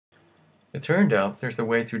It turned out there's a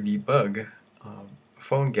way to debug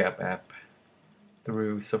phonegap app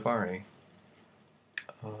through Safari.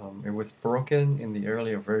 It was broken in the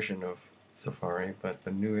earlier version of Safari, but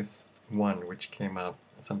the newest one, which came out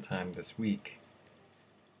sometime this week,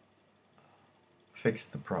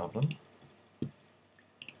 fixed the problem.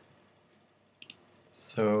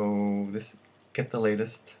 So get the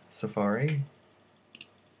latest Safari.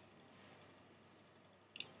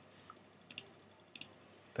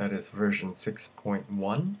 That is version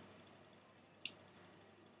 6.1.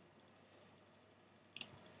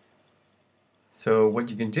 So what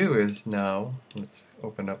you can do is now, let's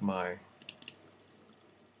open up my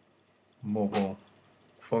mobile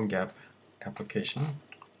phonegap application.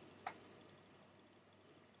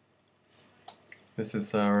 This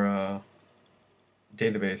is our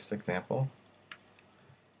database example.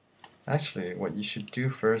 Actually, what you should do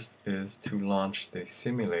first is to launch the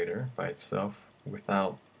simulator by itself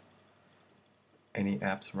without any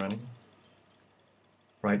apps running.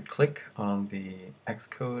 Right-click on the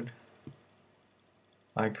Xcode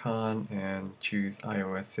icon and choose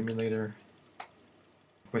iOS simulator.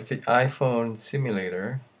 With the iPhone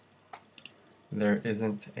simulator, there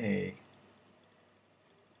isn't a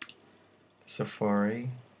Safari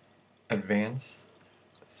Advanced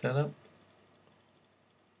setup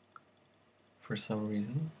for some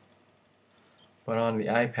reason, but on the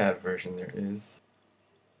iPad version there is.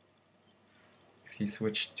 If you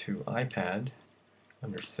switch to iPad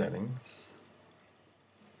under settings,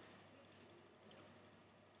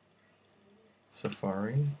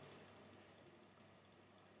 Safari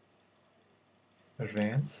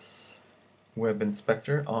Advanced Web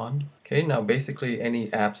Inspector on. Okay, now basically any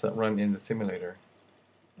apps that run in the simulator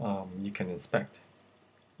you can inspect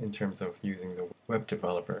in terms of using the web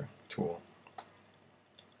developer tool.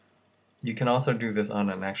 You can also do this on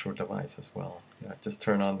an actual device as well. Yeah, just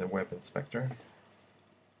turn on the web inspector.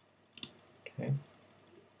 Okay.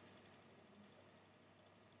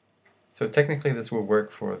 So technically this will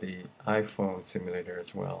work for the iPhone simulator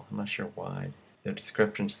as well. I'm not sure why. The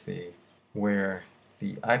discrepancy where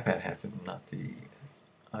the iPad has it, not the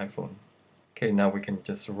iPhone. Okay, now we can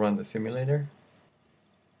just run the simulator.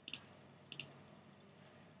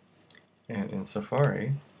 And in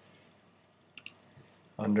Safari,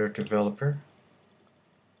 under Developer,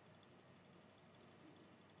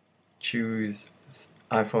 choose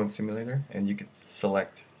iPhone Simulator, and you can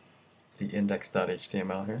select the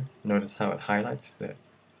index.html here. Notice how it highlights the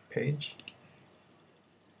page.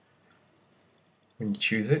 When you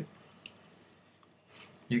choose it,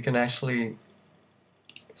 you can actually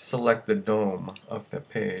select the dome of the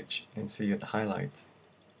page and see it highlight,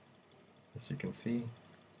 as you can see.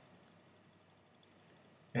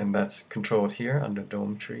 And that's controlled here under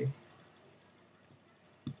Dome Tree.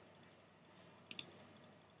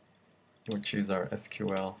 We'll choose our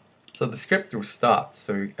SQL. So the script will stop,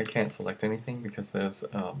 so I can't select anything because there's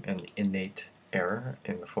an innate error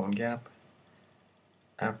in the phonegap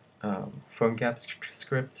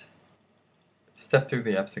script. Step through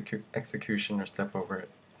the execution or step over it.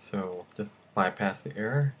 So just bypass the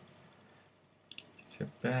error. Just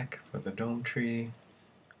hit back for the Dome Tree.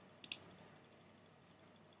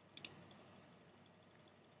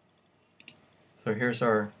 So here's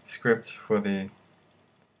our script for the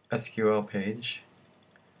SQL page.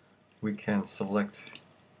 We can select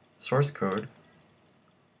source code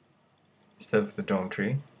instead of the Dome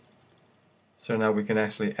Tree. So now we can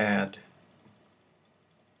actually add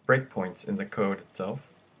breakpoints in the code itself,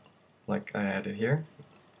 like I added here.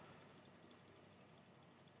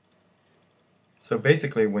 So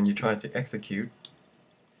basically when you try to execute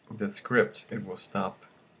the script, it will stop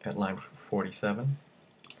at line 47.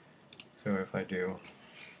 So if I do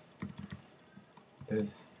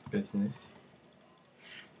this business,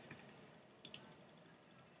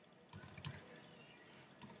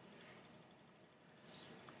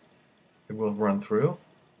 it will run through.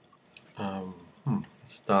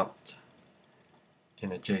 Stopped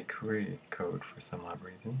in a jQuery code for some odd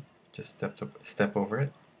reason. Just step over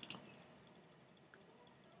it.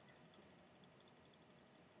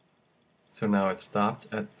 So now it's stopped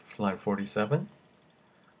at line 47.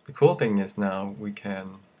 The cool thing is now we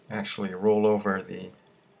can actually roll over the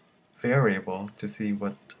variable to see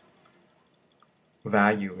what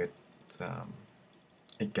value it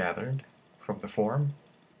gathered from the form.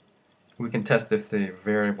 We can test if the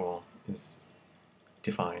variable is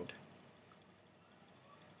defined.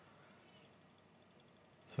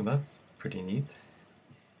 So that's pretty neat.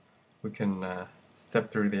 We can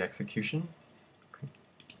step through the execution,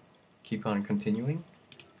 keep on continuing,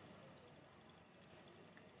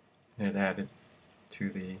 and it added to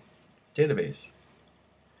the database.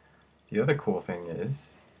 The other cool thing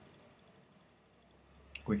is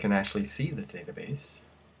we can actually see the database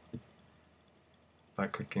by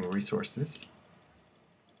clicking Resources.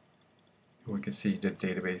 We can see the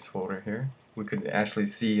database folder here. We could actually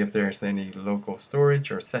see if there's any local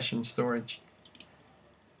storage or session storage.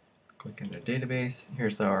 Click in the database.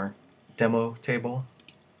 Here's our demo table,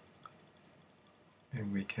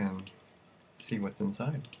 and we can see what's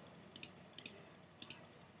inside.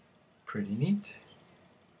 Pretty neat.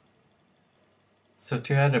 So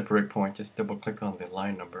to add a breakpoint, just double click on the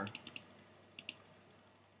line number.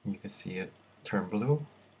 You can see it turn blue,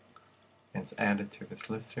 and it's added to this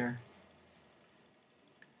list here.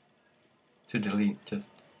 To delete,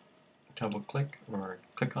 just double click or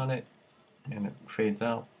click on it and it fades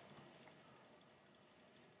out.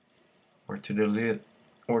 Or to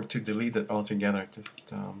delete it altogether,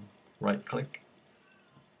 just right click,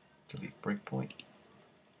 delete breakpoint.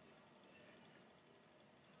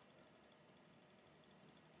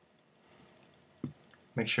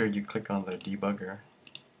 Make sure you click on the debugger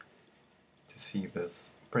to see this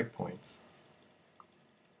breakpoints.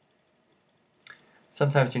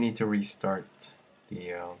 Sometimes you need to restart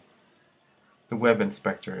the web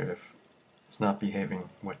inspector if it's not behaving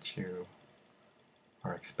what you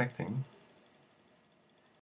are expecting.